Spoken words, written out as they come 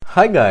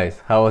Hi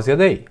guys, how was your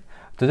day?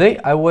 Today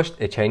I watched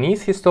a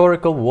Chinese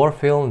historical war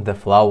film, The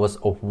Flowers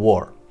of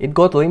War. It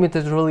got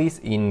limited release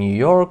in New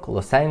York,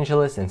 Los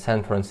Angeles and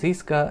San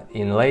Francisco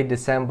in late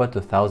December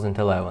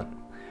 2011.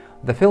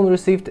 The film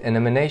received a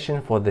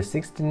nomination for the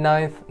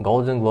 69th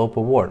Golden Globe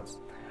Awards.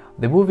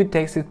 The movie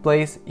takes its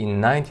place in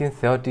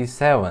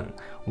 1937,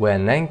 where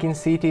Nanking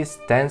City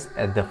stands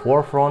at the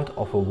forefront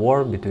of a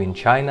war between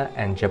China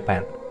and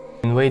Japan.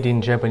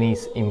 Invading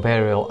Japanese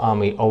Imperial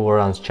Army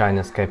overruns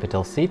China's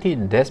capital city,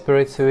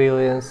 desperate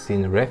civilians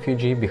seek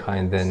refuge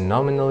behind the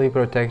nominally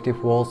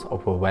protective walls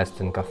of a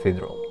Western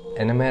cathedral.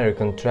 An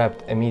American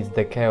trapped amidst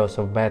the chaos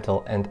of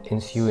battle and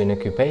ensuing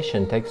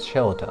occupation takes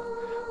shelter,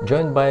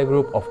 joined by a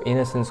group of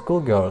innocent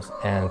schoolgirls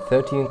and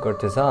 13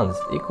 courtesans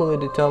equally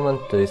determined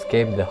to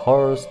escape the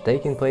horrors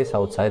taking place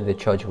outside the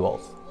church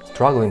walls.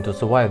 Struggling to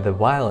survive the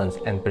violence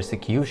and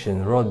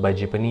persecution wrought by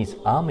Japanese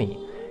army,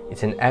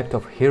 it's an act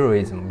of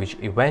heroism which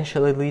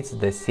eventually leads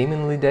the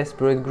seemingly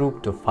desperate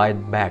group to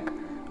fight back,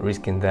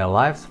 risking their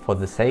lives for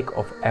the sake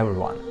of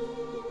everyone.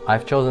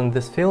 I've chosen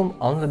this film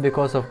only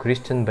because of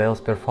Christian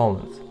Bale's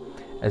performance.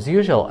 As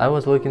usual, I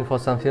was looking for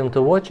some film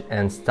to watch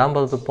and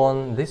stumbled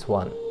upon this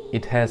one.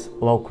 It has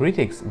low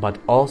critics but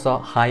also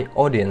high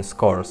audience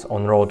scores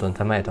on Rotten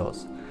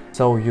Tomatoes.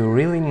 So you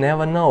really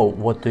never know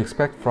what to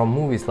expect from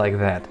movies like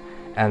that.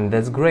 And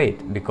that's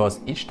great, because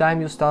each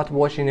time you start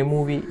watching a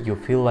movie, you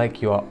feel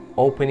like you are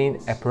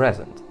opening a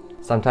present.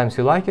 Sometimes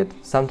you like it,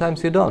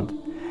 sometimes you don't.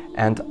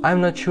 And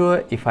I'm not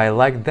sure if I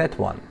like that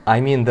one. I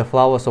mean, The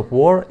Flowers of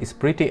War is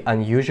pretty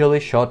unusually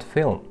shot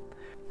film.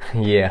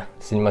 Yeah,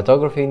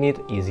 cinematography in it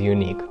is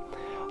unique.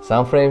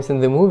 Some frames in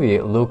the movie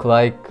look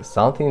like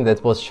something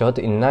that was shot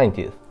in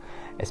 90s,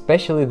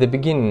 especially the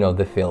beginning of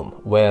the film,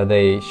 where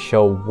they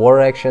show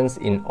war actions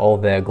in all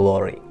their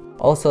glory.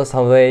 Also,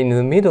 somewhere in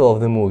the middle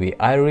of the movie,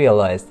 I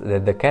realized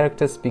that the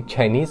characters speak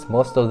Chinese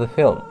most of the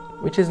film,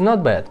 which is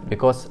not bad,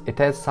 because it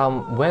adds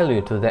some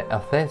value to the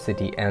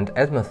authenticity and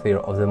atmosphere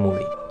of the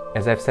movie.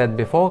 As I've said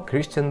before,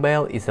 Christian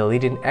Bale is a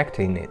leading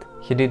actor in it.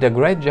 He did a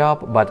great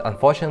job, but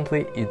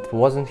unfortunately it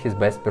wasn't his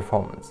best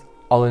performance.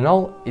 All in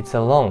all, it's a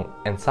long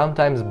and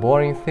sometimes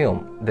boring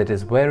film that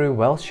is very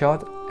well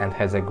shot and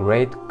has a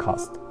great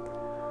cast.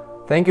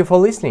 Thank you for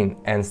listening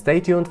and stay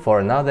tuned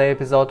for another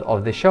episode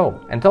of the show.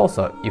 And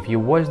also, if you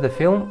watched the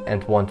film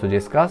and want to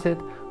discuss it,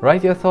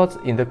 write your thoughts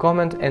in the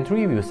comment and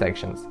review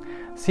sections.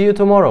 See you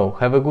tomorrow,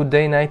 have a good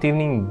day, night,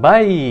 evening,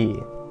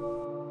 bye!